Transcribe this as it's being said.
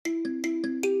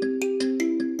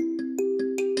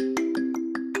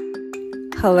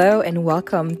Hello and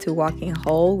welcome to Walking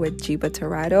Whole with Jiba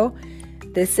Torado.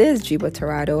 This is Jiba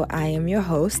Torado. I am your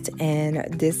host,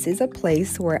 and this is a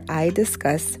place where I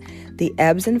discuss the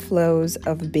ebbs and flows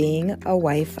of being a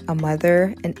wife, a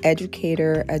mother, an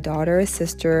educator, a daughter, a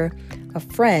sister, a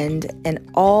friend, and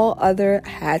all other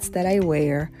hats that I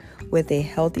wear with a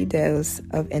healthy dose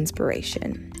of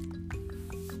inspiration.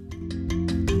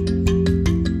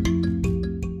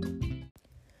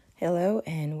 Hello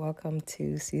and welcome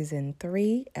to Season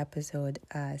 3, Episode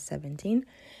 17.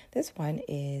 This one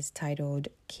is titled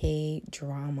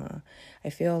K-Drama. I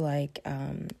feel like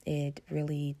it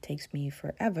really takes me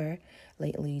forever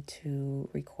lately to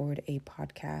record a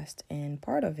podcast, and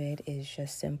part of it is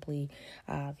just simply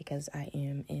because I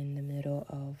am in the middle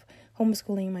of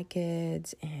homeschooling my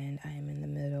kids, and I am in the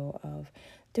middle of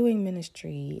doing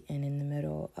ministry, and in the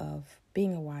middle of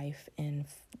being a wife, and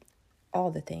all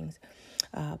the things.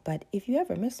 But if you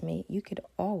ever miss me, you could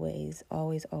always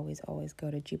go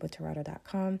to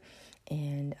jibatorado.com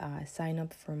and sign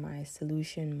up for my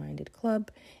Solution-Minded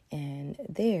Club. And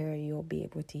there you'll be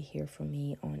able to hear from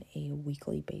me on a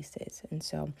weekly basis. And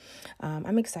so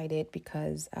I'm excited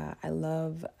because I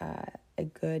love a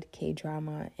good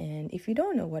K-drama. And if you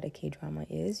don't know what a K-drama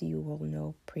is, you will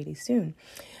know pretty soon.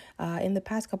 In the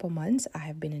past couple months, I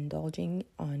have been indulging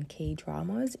on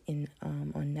K-dramas on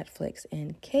Netflix,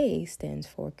 and K stands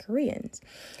for Korean,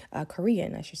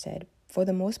 I should say. For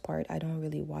the most part, I don't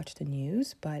really watch the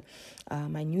news, but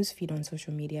my news feed on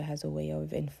social media has a way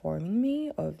of informing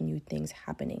me of new things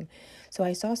happening. So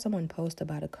I saw someone post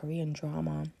about a Korean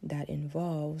drama that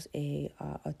involves a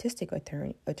autistic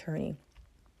attorney.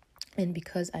 And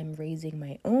because I'm raising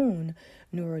my own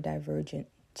neurodivergent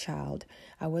child,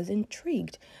 I was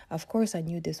intrigued. Of course, I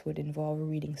knew this would involve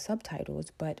reading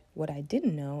subtitles, but what I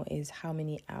didn't know is how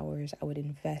many hours I would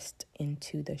invest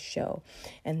into the show,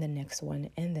 and the next one,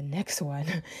 and the next one.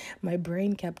 My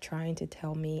brain kept trying to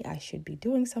tell me I should be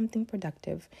doing something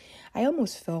productive. I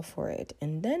almost fell for it,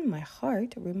 and then my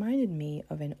heart reminded me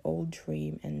of an old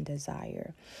dream and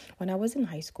desire. When I was in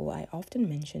high school, I often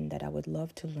mentioned that I would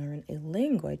love to learn a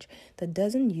language that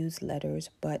doesn't use letters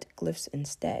but glyphs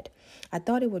instead. I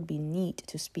thought it would be neat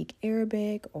to speak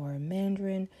Arabic or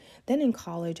Mandarin. Then in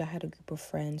college, I had a group of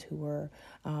friends who were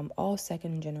all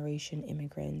second-generation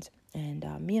immigrants. And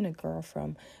me and a girl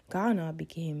from Ghana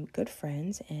became good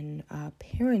friends and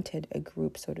parented a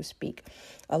group, so to speak.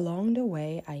 Along the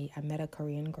way, I met a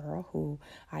Korean girl who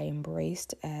I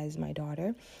embraced as my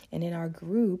daughter. And in our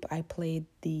group, I played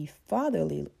the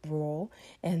fatherly role.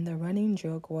 And the running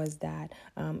joke was that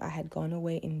I had gone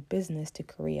away in business to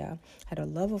Korea, had a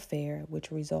love affair,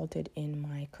 which resulted in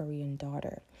my Korean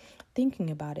daughter. Thinking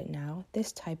about it now,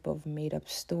 this type of made-up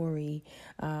story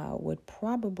would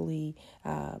probably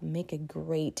make a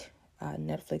great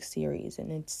Netflix series,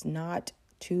 and it's not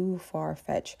too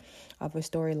far-fetched of a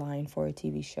storyline for a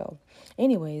TV show.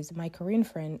 Anyways, my Korean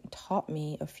friend taught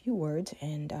me a few words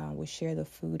and would share the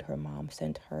food her mom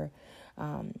sent her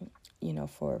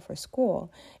for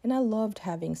school. And I loved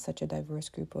having such a diverse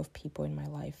group of people in my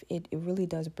life. It really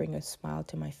does bring a smile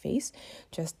to my face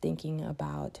just thinking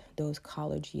about those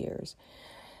college years.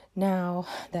 Now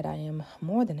that I am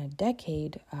more than a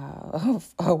decade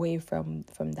away from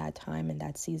that time and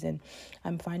that season,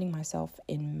 I'm finding myself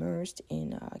immersed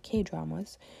in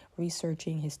K-dramas,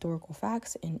 researching historical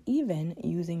facts, and even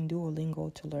using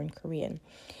Duolingo to learn Korean.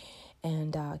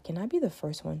 And can I be the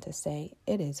first one to say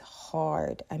it is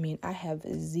hard? I mean, I have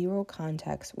zero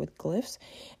context with glyphs,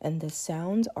 and the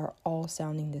sounds are all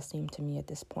sounding the same to me at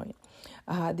this point.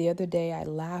 The other day, I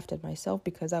laughed at myself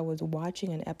because I was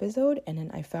watching an episode, and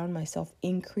then I found myself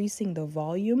increasing the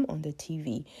volume on the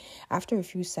TV. After a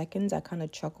few seconds, I kind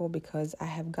of chuckled because I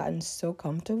have gotten so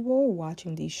comfortable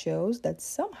watching these shows that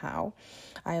somehow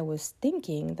I was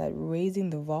thinking that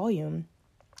raising the volume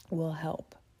will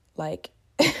help. Like,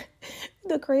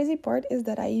 the crazy part is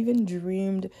that I even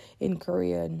dreamed in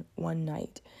Korean one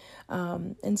night.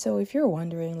 And so if you're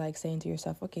wondering, like saying to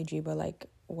yourself, okay, Jiba, like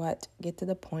what? Get to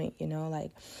the point,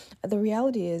 like the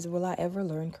reality is, will I ever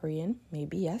learn Korean?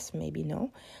 Maybe yes, maybe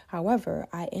no. However,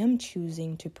 I am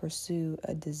choosing to pursue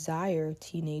a desire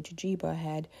teenager Jiba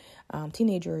had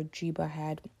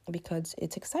because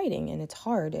it's exciting and it's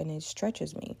hard and it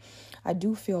stretches me. I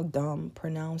do feel dumb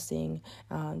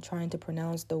trying to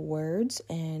pronounce the words,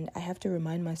 and I have to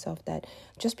remind myself that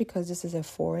just because this is a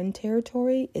foreign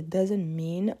territory, it doesn't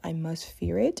mean I must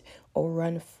fear it or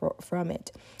run from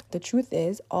it. The truth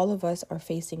is, all of us are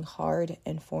facing hard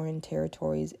and foreign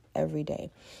territories every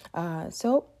day.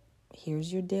 So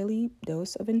here's your daily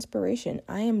dose of inspiration.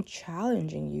 I am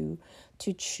challenging you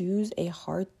to choose a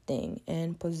hard thing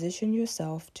and position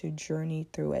yourself to journey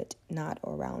through it, not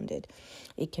around it.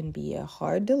 It can be a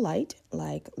hard delight,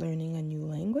 like learning a new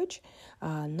language,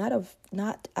 not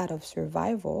out of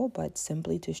survival, but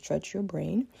simply to stretch your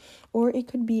brain. Or it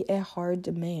could be a hard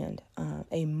demand,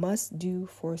 a must-do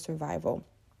for survival.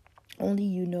 Only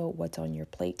you know what's on your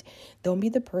plate. Don't be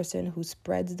the person who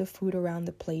spreads the food around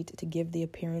the plate to give the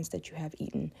appearance that you have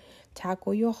eaten.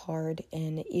 Tackle your hard,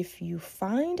 and if you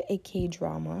find a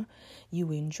K-drama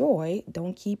you enjoy,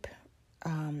 don't keep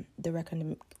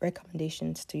the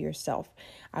recommendations to yourself.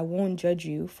 I won't judge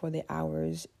you for the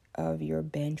hours of your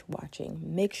binge watching.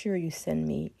 Make sure you send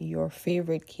me your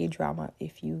favorite K-drama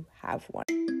if you have one.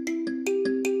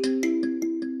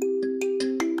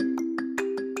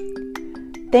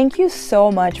 Thank you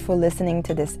so much for listening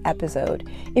to this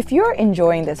episode. If you're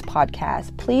enjoying this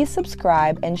podcast, please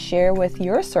subscribe and share with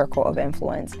your circle of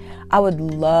influence. I would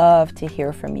love to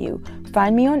hear from you.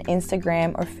 Find me on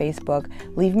Instagram or Facebook,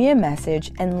 leave me a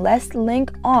message, and let's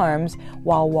link arms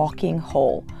while walking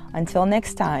whole. Until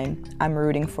next time, I'm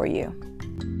rooting for you.